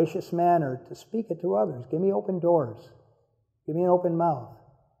in a gracious manner to speak it to others. Give me open doors. Give me an open mouth.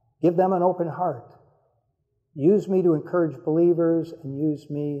 Give them an open heart. Use me to encourage believers and use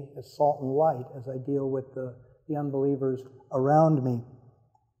me as salt and light as I deal with the unbelievers around me.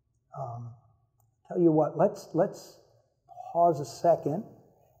 Tell you what, let's pause a second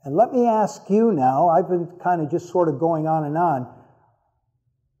and let me ask you now. I've been kind of just sort of going on and on.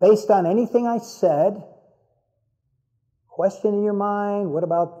 Based on anything I said, question in your mind, what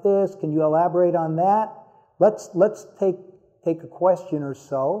about this? Can you elaborate on that? Let's take a question or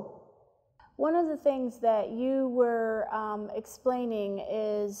so. One of the things that you were explaining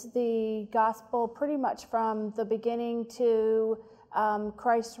is the gospel pretty much from the beginning to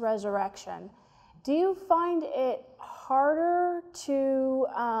Christ's resurrection. Do you find it harder to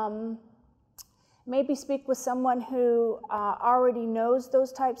maybe speak with someone who already knows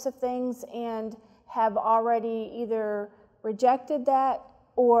those types of things and have already either rejected that,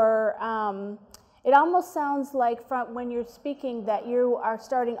 or it almost sounds like from when you're speaking that you are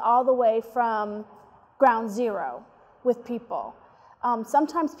starting all the way from ground zero with people.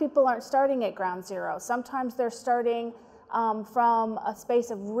 Sometimes people aren't starting at ground zero. Sometimes they're starting from a space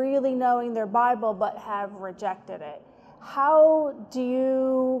of really knowing their Bible but have rejected it. How do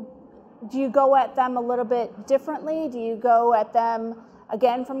you go at them a little bit differently? Do you go at them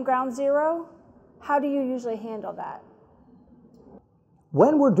again from ground zero? How do you usually handle that?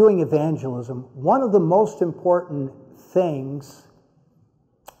 When we're doing evangelism, one of the most important things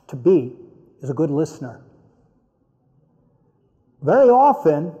to be is a good listener. Very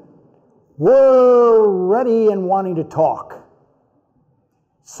often, we're ready and wanting to talk.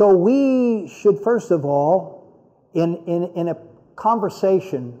 So we should, first of all, in a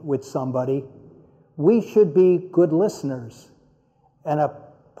conversation with somebody, we should be good listeners. And an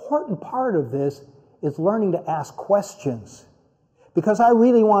important part of this is learning to ask questions. Because I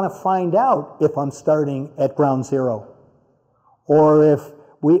really want to find out if I'm starting at ground zero. Or if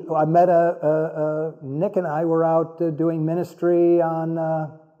I met Nick and I were out doing ministry on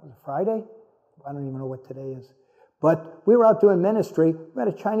Friday? I don't even know what today is. But we were out doing ministry. We met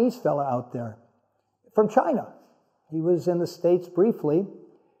a Chinese fella out there from China. He was in the States briefly.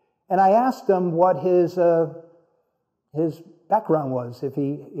 And I asked him what his background was, if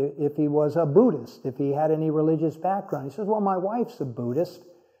he was a Buddhist, if he had any religious background. He says, well, my wife's a Buddhist,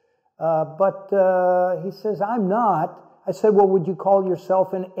 but he says, I'm not. I said, well, would you call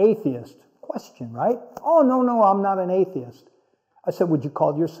yourself an atheist? Question, right? Oh, no, I'm not an atheist. I said, would you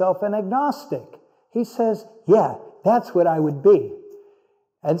call yourself an agnostic? He says, yeah, that's what I would be.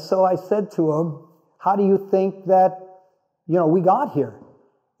 And so I said to him, how do you think that, we got here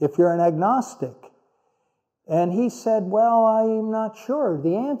if you're an agnostic? And he said, well, I'm not sure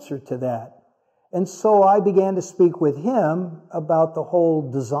the answer to that. And so I began to speak with him about the whole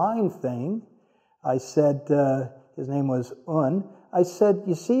design thing. I said, his name was Un. I said,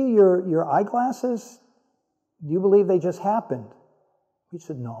 you see your eyeglasses? Do you believe they just happened? He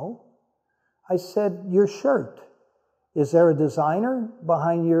said, no. I said, your shirt. Is there a designer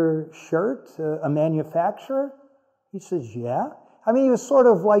behind your shirt, a manufacturer? He says, yeah. I mean, he was sort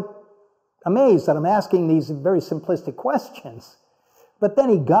of like amazed that I'm asking these very simplistic questions. But then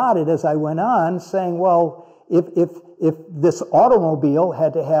he got it as I went on, saying, well, if this automobile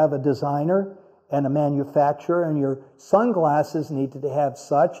had to have a designer and a manufacturer, and your sunglasses needed to have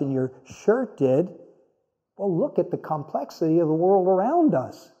such, and your shirt did, well, look at the complexity of the world around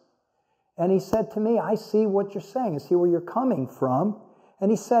us. And he said to me, I see what you're saying. I see where you're coming from.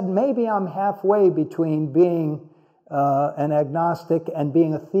 And he said, maybe I'm halfway between being an agnostic and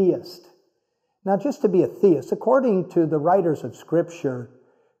being a theist. Now, just to be a theist, according to the writers of Scripture,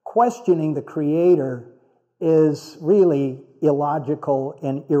 questioning the Creator is really illogical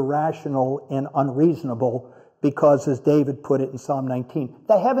and irrational and unreasonable because, as David put it in Psalm 19,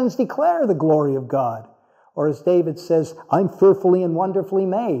 the heavens declare the glory of God. Or as David says, I'm fearfully and wonderfully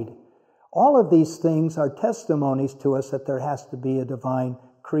made. All of these things are testimonies to us that there has to be a divine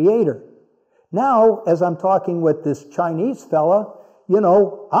Creator. Now, as I'm talking with this Chinese fella,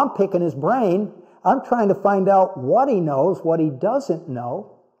 I'm picking his brain. I'm trying to find out what he knows, what he doesn't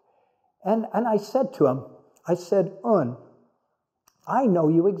know. And I said to him, Un, I know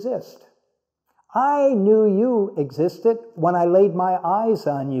you exist. I knew you existed when I laid my eyes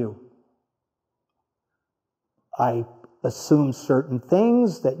on you. I assumed certain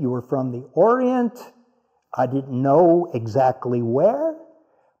things, that you were from the Orient. I didn't know exactly where,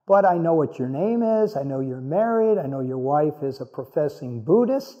 but I know what your name is. I know you're married. I know your wife is a professing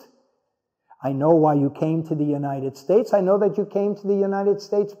Buddhist. I know why you came to the United States. I know that you came to the United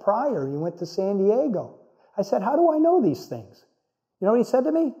States prior. You went to San Diego. I said, how do I know these things? You know what he said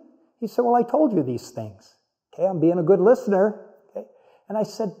to me? He said, well, I told you these things. Okay, I'm being a good listener. Okay? And I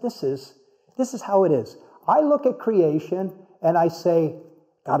said, this is how it is. I look at creation and I say,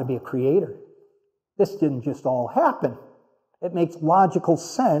 got to be a creator. This didn't just all happen. It makes logical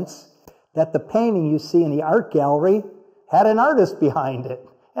sense that the painting you see in the art gallery had an artist behind it.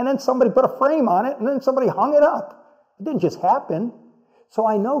 And then somebody put a frame on it, and then somebody hung it up. It didn't just happen. So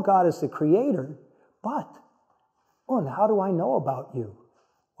I know God is the creator, but, oh, and how do I know about you?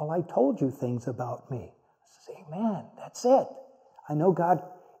 Well, I told you things about me. I say, man, that's it. I know God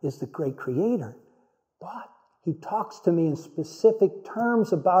is the great creator, but he talks to me in specific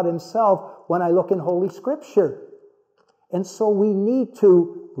terms about himself when I look in Holy Scripture. And so we need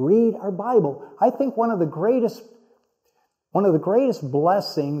to read our Bible. I think one of the greatest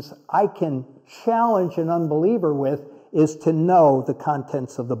blessings I can challenge an unbeliever with is to know the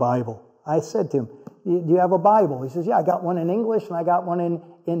contents of the Bible. I said to him, do you have a Bible? He says, yeah, I got one in English and I got one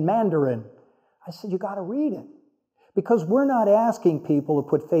in Mandarin. I said, you got to read it. Because we're not asking people to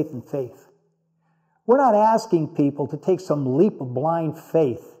put faith in faith. We're not asking people to take some leap of blind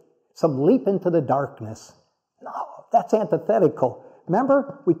faith, some leap into the darkness. No, that's antithetical.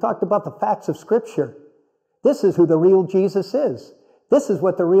 Remember, we talked about the facts of Scripture. This is who the real Jesus is. This is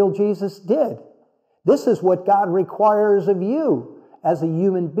what the real Jesus did. This is what God requires of you as a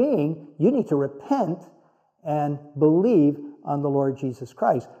human being. You need to repent and believe on the Lord Jesus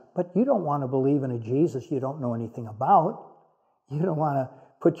Christ. But you don't want to believe in a Jesus you don't know anything about. You don't want to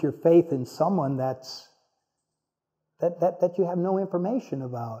put your faith in someone that you have no information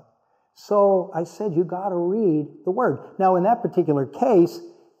about. So I said, you got to read the Word. Now, in that particular case,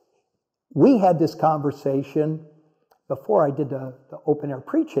 we had this conversation before I did the open-air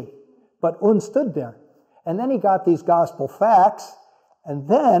preaching. But Un stood there. And then he got these gospel facts. And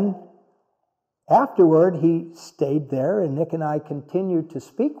then, afterward, he stayed there, and Nick and I continued to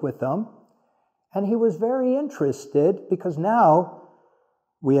speak with him. And he was very interested, because now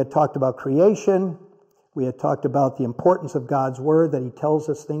we had talked about creation. We had talked about the importance of God's Word, that he tells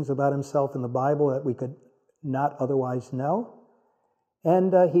us things about himself in the Bible that we could not otherwise know.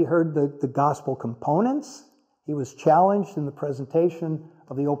 And he heard the gospel components. He was challenged in the presentation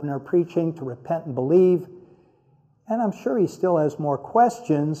of the open-air preaching to repent and believe. And I'm sure he still has more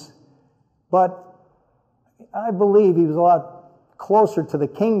questions, but I believe he was a lot closer to the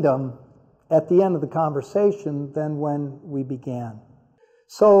kingdom at the end of the conversation than when we began.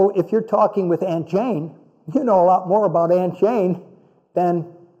 So if you're talking with Aunt Jane, you know a lot more about Aunt Jane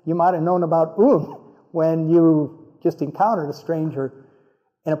than you might have known about when you just encountered a stranger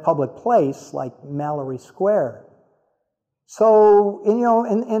in a public place like Mallory Square. So,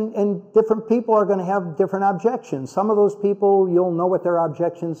 and different people are going to have different objections. Some of those people, you'll know what their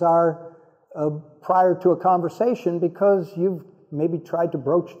objections are prior to a conversation because you've maybe tried to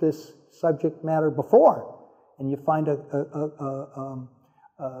broach this subject matter before, and you find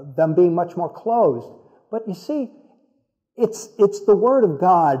them being much more closed. But you see, it's the Word of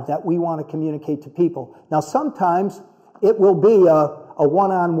God that we want to communicate to people. Now, sometimes it will be a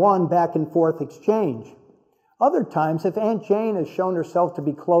one-on-one back-and-forth exchange. Other times, if Aunt Jane has shown herself to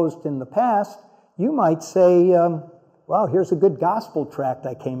be closed in the past, you might say, well, here's a good gospel tract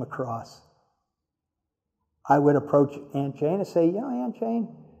I came across. I would approach Aunt Jane and say, Aunt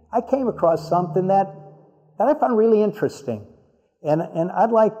Jane, I came across something that I found really interesting. And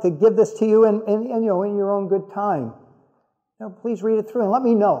I'd like to give this to you in your own good time. Please read it through and let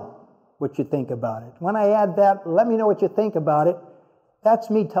me know what you think about it. When I add that, let me know what you think about it.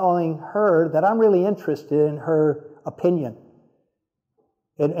 That's me telling her that I'm really interested in her opinion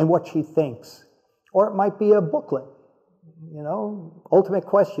and what she thinks. Or it might be a booklet, Ultimate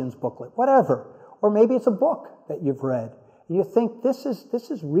Questions booklet, whatever. Or maybe it's a book that you've read. And you think this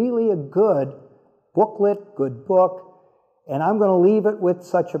is really a good booklet, good book, and I'm going to leave it with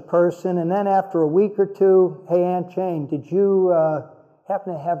such a person. And then after a week or two, hey, Aunt Jane, did you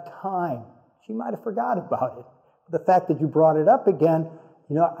happen to have time? She might have forgot about it. The fact that you brought it up again,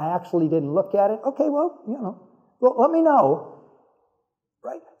 I actually didn't look at it. Okay, well, let me know,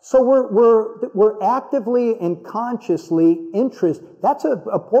 right? So we're actively and consciously interested. That's an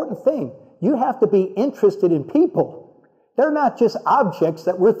important thing. You have to be interested in people. They're not just objects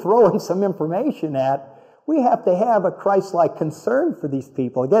that we're throwing some information at. We have to have a Christ-like concern for these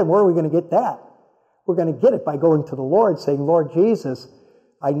people. Again, where are we going to get that? We're going to get it by going to the Lord, saying, Lord Jesus,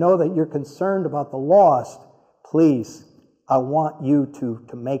 I know that you're concerned about the lost. Please, I want you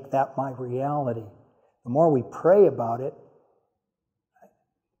to make that my reality. The more we pray about it.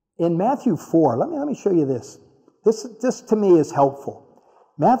 In Matthew 4, let me show you this. This to me is helpful.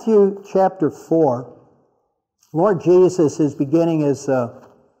 Matthew chapter 4, Lord Jesus is beginning his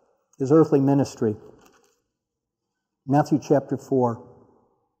earthly ministry. Matthew chapter 4.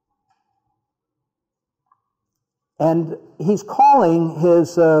 And he's calling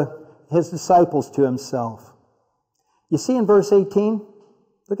his disciples to himself. You see in verse 18?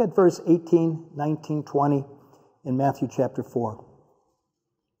 Look at verse 18, 19, 20 in Matthew chapter 4.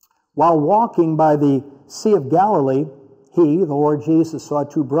 While walking by the Sea of Galilee, he, the Lord Jesus, saw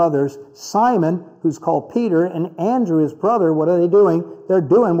two brothers, Simon, who's called Peter, and Andrew, his brother. What are they doing? They're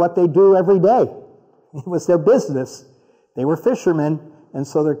doing what they do every day. It was their business. They were fishermen, and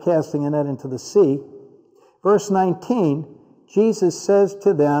so they're casting a net into the sea. Verse 19, Jesus says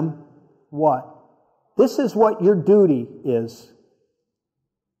to them, what? This is what your duty is.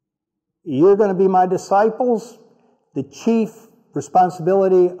 You're going to be my disciples. The chief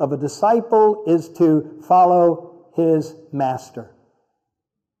responsibility of a disciple is to follow his master.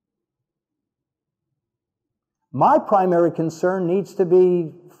 My primary concern needs to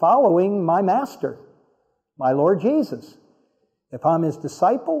be following my master, my Lord Jesus. If I'm his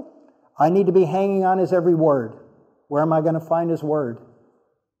disciple, I need to be hanging on his every word. Where am I going to find his word?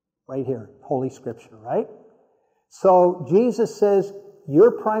 Right here, Holy Scripture, right? So Jesus says,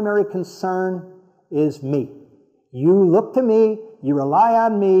 your primary concern is me. You look to me, you rely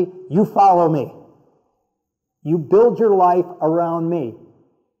on me, you follow me. You build your life around me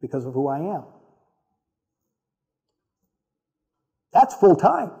because of who I am. That's full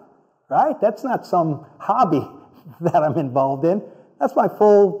time, right? That's not some hobby that I'm involved in. That's my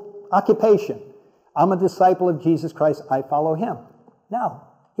full occupation. I'm a disciple of Jesus Christ. I follow him. Now,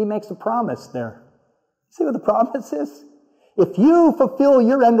 he makes a promise there. See what the promise is? If you fulfill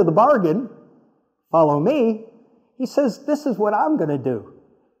your end of the bargain, follow me, he says, this is what I'm going to do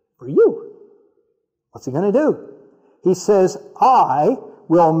for you. What's he going to do? He says, I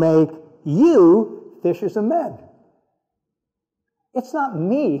will make you fishers of men. It's not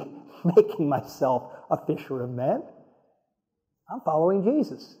me making myself a fisher of men. I'm following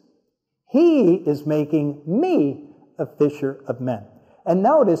Jesus. He is making me a fisher of men. And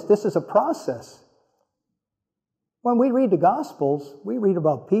notice, this is a process. When we read the Gospels, we read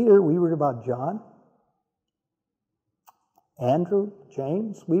about Peter, we read about John, Andrew,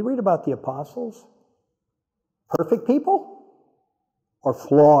 James. We read about the apostles. Perfect people or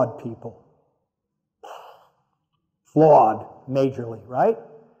flawed people? Flawed, majorly, right?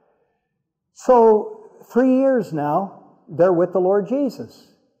 So, 3 years now, they're with the Lord Jesus.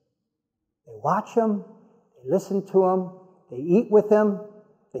 They watch him, they listen to him, they eat with him,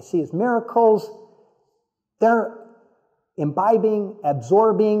 they see his miracles. They're imbibing,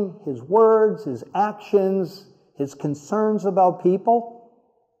 absorbing his words, his actions, his concerns about people.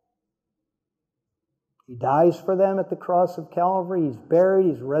 He dies for them at the cross of Calvary. He's buried.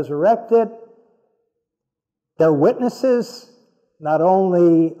 He's resurrected. They're witnesses not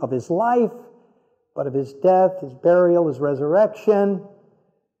only of his life, but of his death, his burial, his resurrection.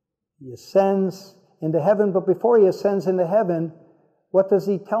 He ascends into heaven. But before he ascends into heaven, what does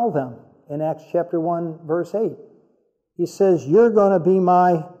he tell them in Acts chapter 1, verse 8? He says, you're going to be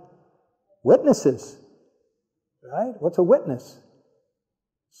my witnesses. Right? What's a witness?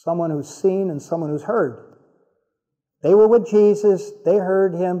 Someone who's seen and someone who's heard. They were with Jesus, they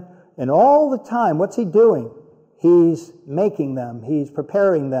heard him, and all the time, what's he doing? He's making them, he's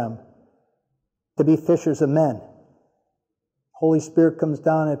preparing them to be fishers of men. Holy Spirit comes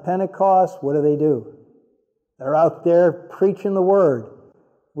down at Pentecost, what do? They're out there preaching the word.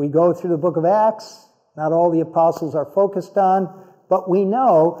 We go through the book of Acts, not all the apostles are focused on, but we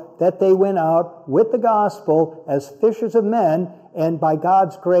know that they went out with the gospel as fishers of men, and by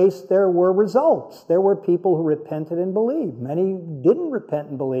God's grace, there were results. There were people who repented and believed. Many didn't repent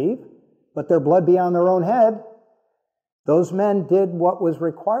and believe, but their blood be on their own head. Those men did what was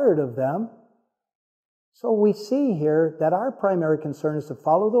required of them. So we see here that our primary concern is to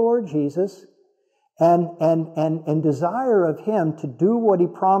follow the Lord Jesus and desire of him to do what he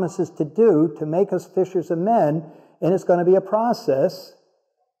promises to do, to make us fishers of men. And it's going to be a process.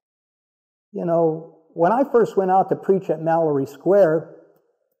 You know, when I first went out to preach at Mallory Square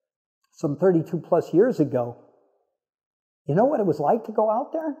some 32 plus years ago, you know what it was like to go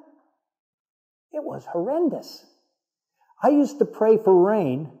out there? It was horrendous. I used to pray for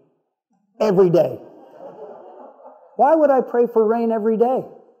rain every day. Why would I pray for rain every day?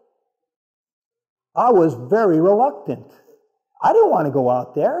 I was very reluctant. I didn't want to go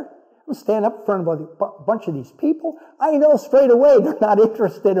out there. I'm standing up in front of a bunch of these people. I know straight away they're not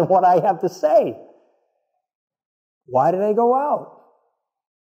interested in what I have to say. Why did I go out?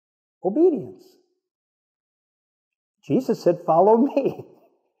 Obedience. Jesus said, follow me.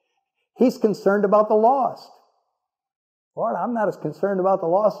 He's concerned about the lost. Lord, I'm not as concerned about the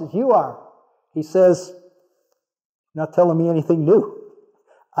lost as you are. He says, Not telling me anything new.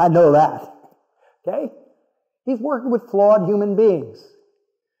 I know that. Okay? He's working with flawed human beings.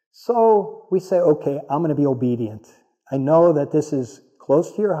 So we say, okay, I'm going to be obedient. I know that this is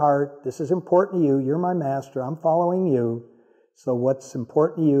close to your heart. This is important to you. You're my master. I'm following you. So what's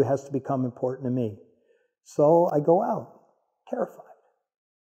important to you has to become important to me. So I go out, terrified.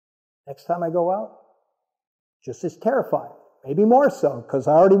 Next time I go out, just as terrified. Maybe more so, because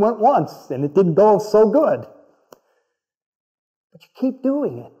I already went once and it didn't go so good. But you keep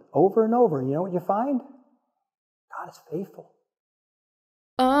doing it over and over. And you know what you find? God is faithful.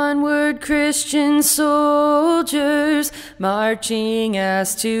 Onward, Christian soldiers, marching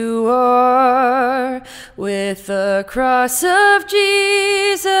as to war, with the cross of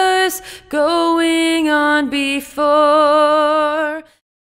Jesus going on before.